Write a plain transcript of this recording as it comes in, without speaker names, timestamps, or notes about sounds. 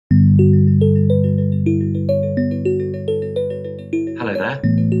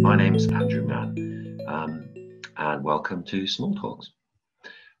My name's Andrew Mann, and welcome to Small Talks.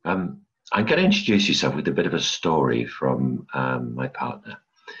 I'm going to introduce yourself with a bit of a story from my partner.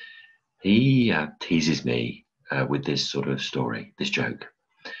 He teases me with this sort of story, this joke.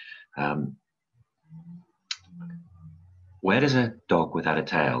 Where does a dog without a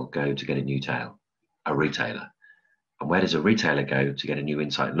tail go to get a new tail? A retailer. And where does a retailer go to get a new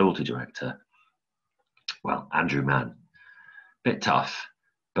insight and loyalty director? Well, Andrew Mann. Bit tough,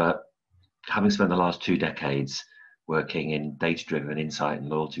 but having spent the last 2 decades working in data-driven insight and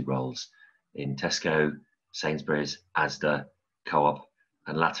loyalty roles in Tesco, Sainsbury's, Asda, Co-op,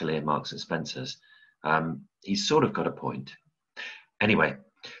 and latterly in Marks and Spencer's, he's sort of got a point. Anyway,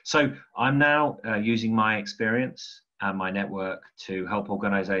 so I'm now using my experience and my network to help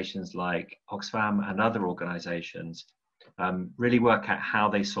organizations like Oxfam and other organizations really work out how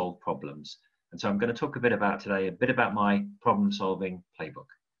they solve problems. And so I'm going to talk a bit about my problem-solving playbook.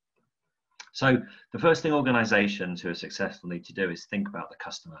 So the first thing organizations who are successful need to do is think about the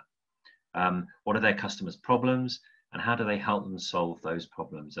customer. What are their customers' problems and how do they help them solve those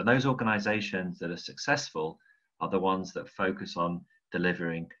problems? And those organizations that are successful are the ones that focus on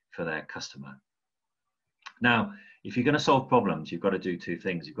delivering for their customer. Now, if you're going to solve problems, you've got to do 2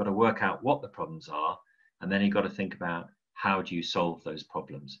 things. You've got to work out what the problems are, and then you've got to think about how do you solve those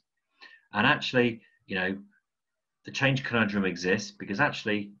problems. And actually, the change conundrum exists because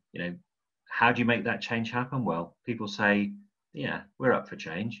actually, how do you make that change happen? Well, people say, yeah, we're up for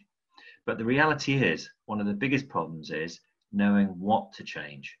change. But the reality is, one of the biggest problems is knowing what to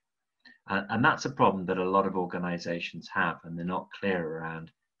change. And that's a problem that a lot of organizations have, and they're not clear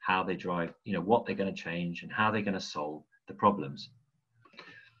around how they drive, what they're going to change and how they're going to solve the problems.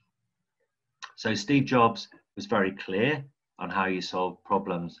 So Steve Jobs was very clear on how you solve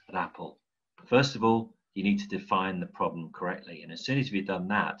problems at Apple. First of all, you need to define the problem correctly. And as soon as you've done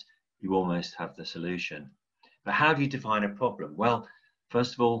that, you almost have the solution. But how do you define a problem? Well,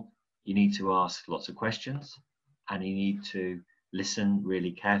 first of all, you need to ask lots of questions and you need to listen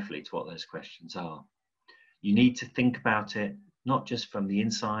really carefully to what those questions are. You need to think about it, not just from the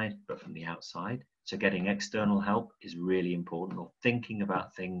inside, but from the outside. So getting external help is really important, or thinking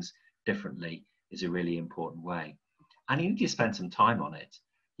about things differently is a really important way. And you need to spend some time on it.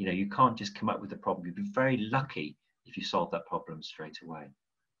 You can't just come up with a problem. You'd be very lucky if you solve that problem straight away.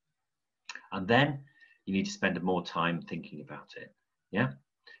 And then you need to spend more time thinking about it. Yeah.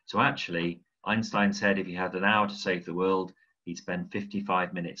 So actually, Einstein said if he had an hour to save the world, he'd spend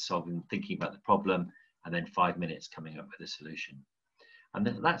 55 minutes thinking about the problem, and then 5 minutes coming up with a solution. And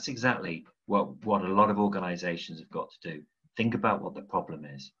that's exactly what a lot of organizations have got to do. Think about what the problem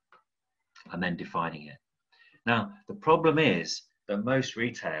is, and then defining it. Now, the problem is that most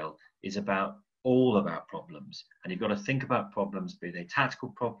retail is all about problems, and you've got to think about problems, be they tactical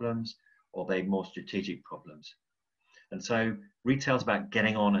problems or they more strategic problems. And so retail's about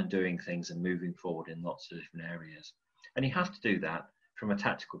getting on and doing things and moving forward in lots of different areas. And you have to do that from a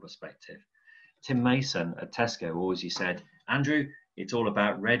tactical perspective. Tim Mason at Tesco always said, Andrew, it's all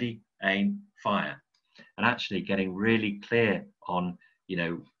about ready, aim, fire. And actually getting really clear on,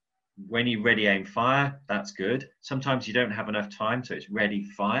 when you ready, aim, fire, that's good. Sometimes you don't have enough time, so it's ready,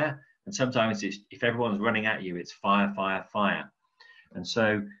 fire. And sometimes if everyone's running at you, it's fire, fire, fire. And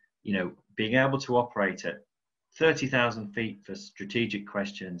so, being able to operate at 30,000 feet for strategic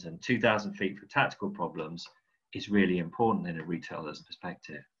questions and 2,000 feet for tactical problems is really important in a retailer's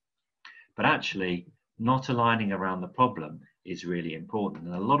perspective. But actually, not aligning around the problem is really important.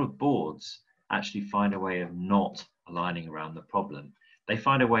 And a lot of boards actually find a way of not aligning around the problem. They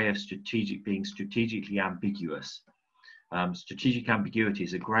find a way of being strategically ambiguous. Strategic ambiguity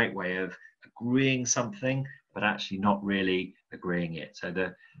is a great way of agreeing something, but actually not really agreeing it. So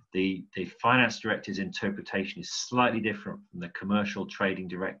the finance director's interpretation is slightly different from the commercial trading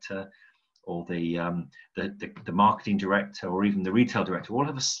director or the marketing director or even the retail director. All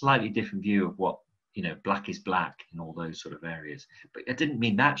have a slightly different view of what, black is black in all those sort of areas. But it didn't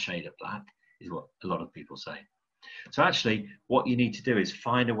mean that shade of black is what a lot of people say. So actually what you need to do is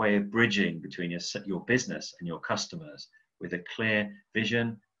find a way of bridging between your business and your customers with a clear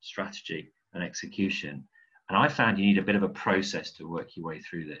vision, strategy and execution. And I found you need a bit of a process to work your way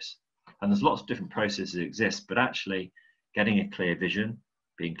through this. And there's lots of different processes that exist, but actually getting a clear vision,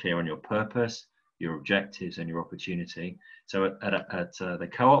 being clear on your purpose, your objectives and your opportunity. So at the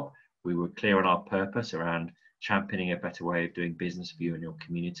Co-op, we were clear on our purpose around championing a better way of doing business for you and your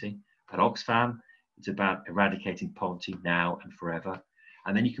community. At Oxfam, it's about eradicating poverty now and forever.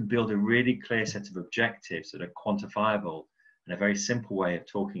 And then you can build a really clear set of objectives that are quantifiable and a very simple way of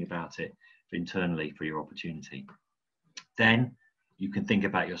talking about it internally for your opportunity. Then you can think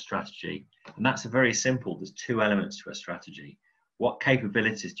about your strategy. And that's a very simple, there's two elements to a strategy. What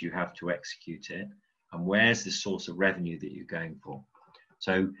capabilities do you have to execute it? And where's the source of revenue that you're going for?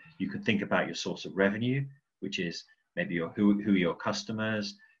 So you can think about your source of revenue, which is maybe who are your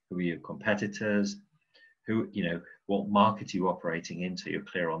customers, who are your competitors, what market are you operating in, so you're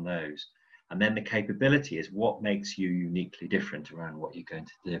clear on those. And then the capability is what makes you uniquely different around what you're going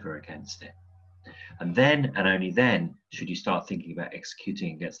to deliver against it. And then, and only then, should you start thinking about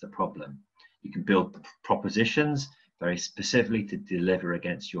executing against the problem. You can build propositions very specifically to deliver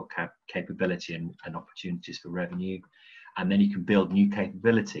against your capability and opportunities for revenue. And then you can build new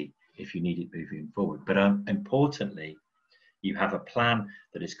capability if you need it moving forward. But importantly, you have a plan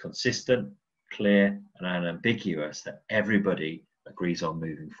that is consistent, clear, and unambiguous that everybody agrees on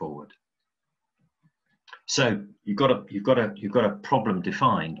moving forward. So you've got a problem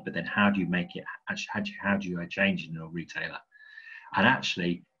defined, but then how do you make it? How do you change in your retailer? And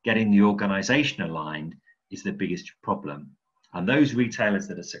actually, getting the organisation aligned is the biggest problem. And those retailers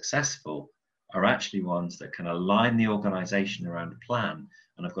that are successful are actually ones that can align the organisation around a plan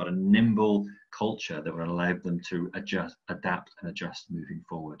and have got a nimble culture that will allow them to adapt and adjust moving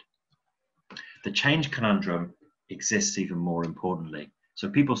forward. The change conundrum exists even more importantly. So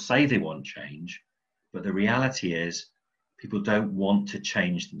people say they want change, but the reality is people don't want to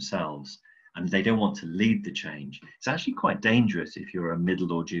change themselves and they don't want to lead the change. It's actually quite dangerous if you're a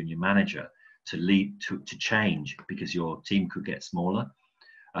middle or junior manager to lead to change, because your team could get smaller,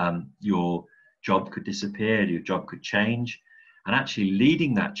 your job could disappear, your job could change. And actually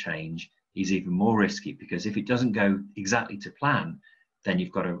leading that change is even more risky, because if it doesn't go exactly to plan, then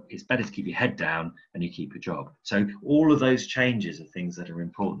it's better to keep your head down and you keep your job. So all of those changes are things that are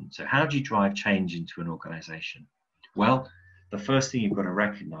important. So how do you drive change into an organization? Well, the first thing you've got to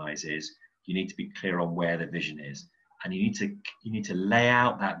recognize is you need to be clear on where the vision is. And you need to lay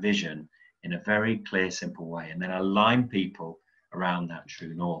out that vision in a very clear, simple way, and then align people around that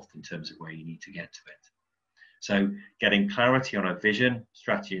true north in terms of where you need to get to it. So getting clarity on a vision,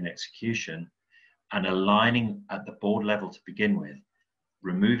 strategy, and execution, and aligning at the board level to begin with,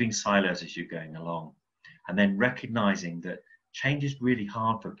 removing silos as you're going along, and then recognizing that change is really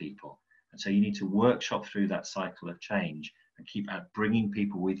hard for people. And so you need to workshop through that cycle of change and keep bringing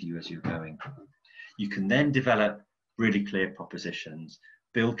people with you as you're going. You can then develop really clear propositions,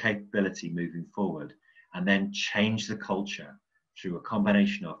 build capability moving forward, and then change the culture through a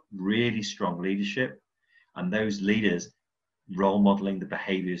combination of really strong leadership and those leaders role modeling the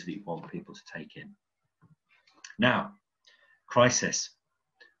behaviors that you want people to take in. Now, crisis.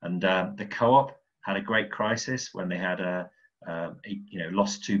 And the Co-op had a great crisis when they had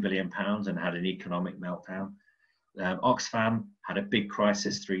lost £2 billion and had an economic meltdown. Oxfam had a big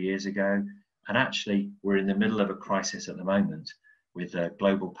crisis 3 years ago, and actually we're in the middle of a crisis at the moment with a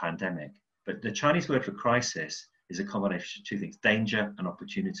global pandemic. But the Chinese word for crisis is a combination of two things: danger and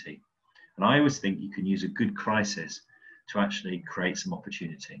opportunity. And I always think you can use a good crisis to actually create some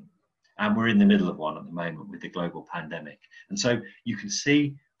opportunity. And we're in the middle of one at the moment with the global pandemic. And so you can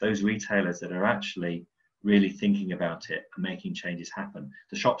see those retailers that are actually really thinking about it and making changes happen.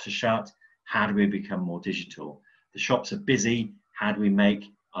 The shops are shut. How do we become more digital? The shops are busy. How do we make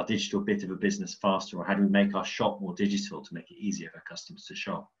our digital bit of a business faster? Or how do we make our shop more digital to make it easier for customers to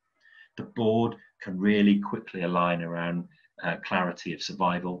shop? The board can really quickly align around clarity of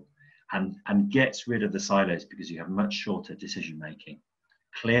survival and gets rid of the silos, because you have much shorter decision making.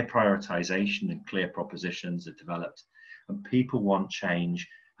 Clear prioritization and clear propositions are developed, and people want change,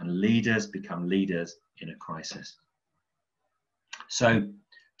 and leaders become leaders in a crisis. So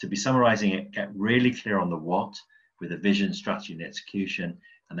to be summarizing it, get really clear on the what with a vision, strategy, and execution,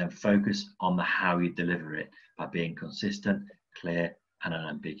 and then focus on the how you deliver it by being consistent, clear, and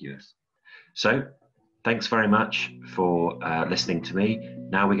unambiguous. So thanks very much for listening to me.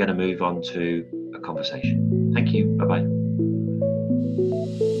 Now we're going to move on to a conversation. Thank you. Bye-bye.